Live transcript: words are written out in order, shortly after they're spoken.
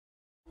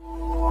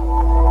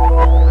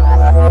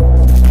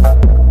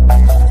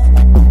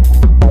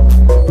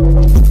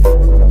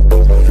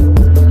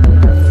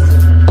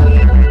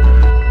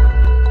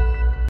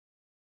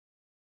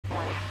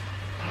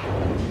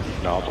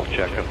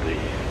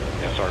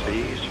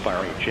RVs.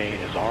 Firing chain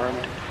is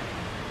armed.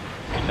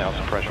 Sound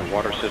suppression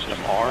water system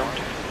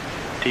armed.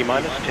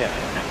 T-minus 10.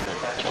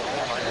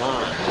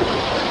 9,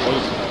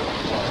 8,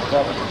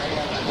 7,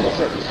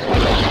 6,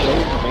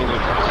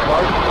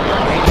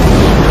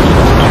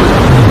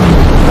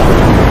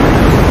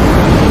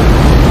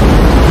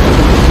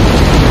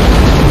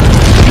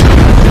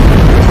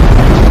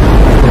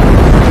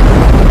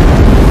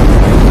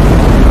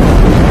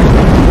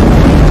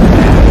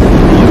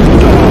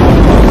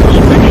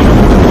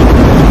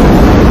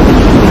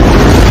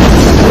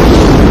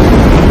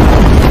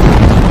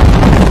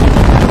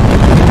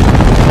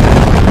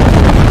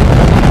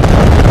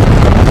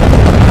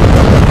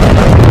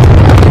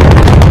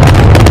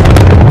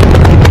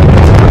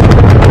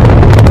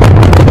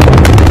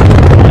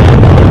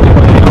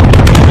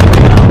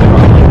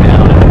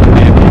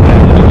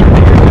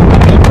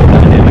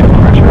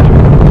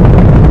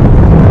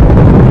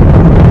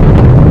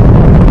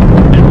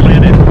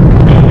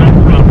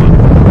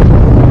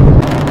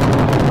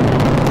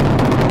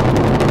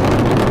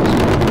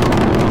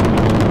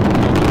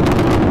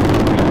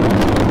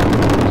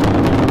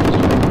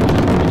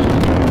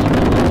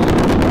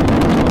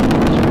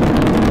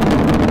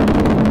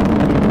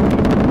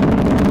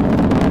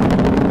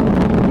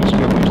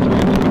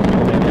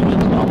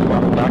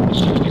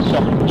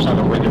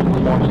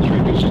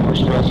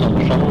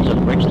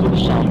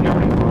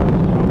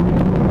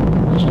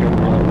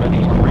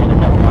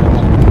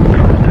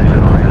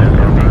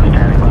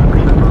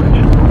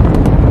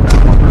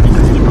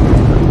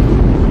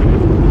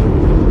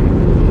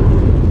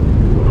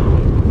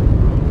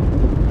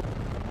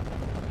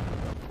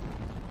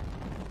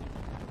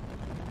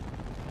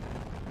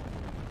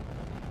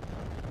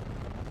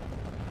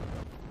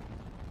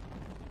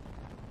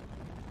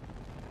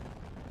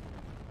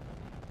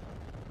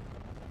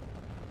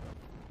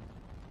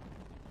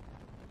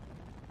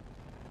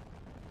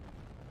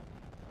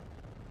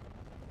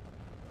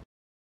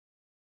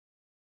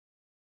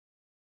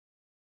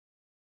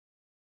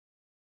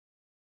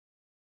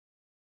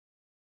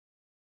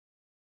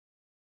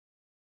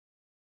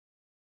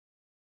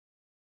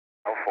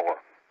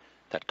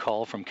 That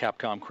call from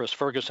Capcom Chris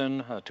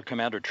Ferguson to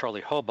Commander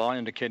Charlie Hobaugh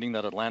indicating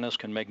that Atlantis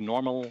can make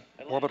normal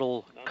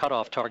orbital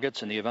cutoff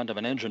targets in the event of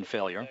an engine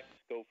failure.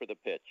 Go for the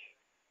pitch.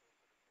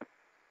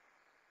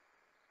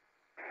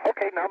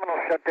 Okay, nominal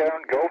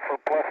shutdown, go for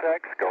plus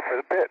X, go for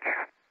the pitch.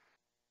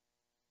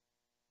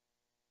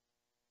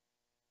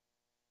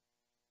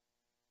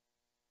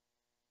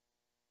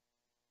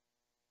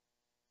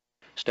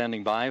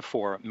 Standing by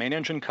for main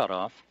engine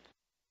cutoff.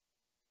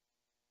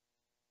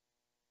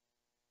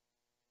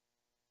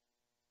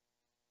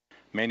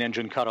 Main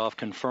engine cutoff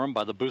confirmed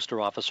by the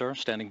booster officer,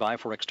 standing by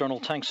for external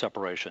tank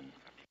separation.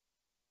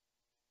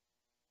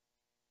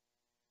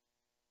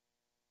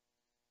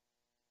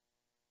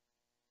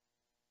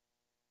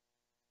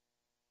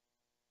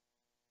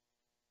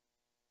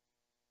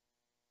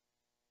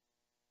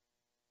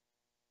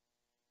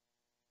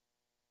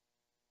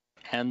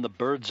 And the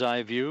bird's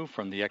eye view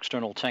from the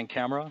external tank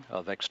camera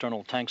of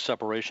external tank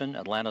separation.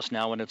 Atlantis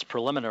now in its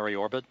preliminary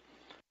orbit.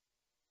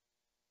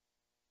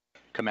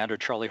 Commander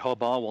Charlie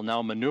Hobaugh will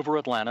now maneuver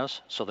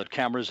Atlantis so that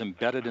cameras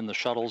embedded in the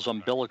shuttle's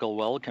umbilical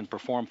well can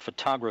perform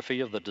photography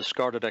of the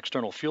discarded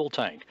external fuel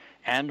tank.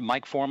 And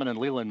Mike Foreman and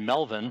Leland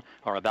Melvin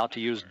are about to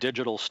use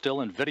digital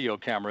still and video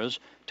cameras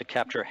to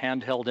capture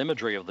handheld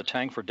imagery of the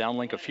tank for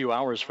downlink a few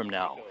hours from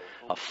now.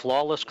 A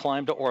flawless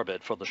climb to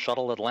orbit for the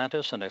shuttle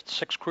Atlantis and its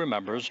 6 crew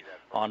members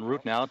en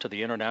route now to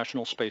the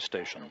International Space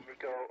Station.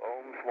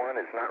 Ohms 1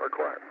 is not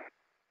required.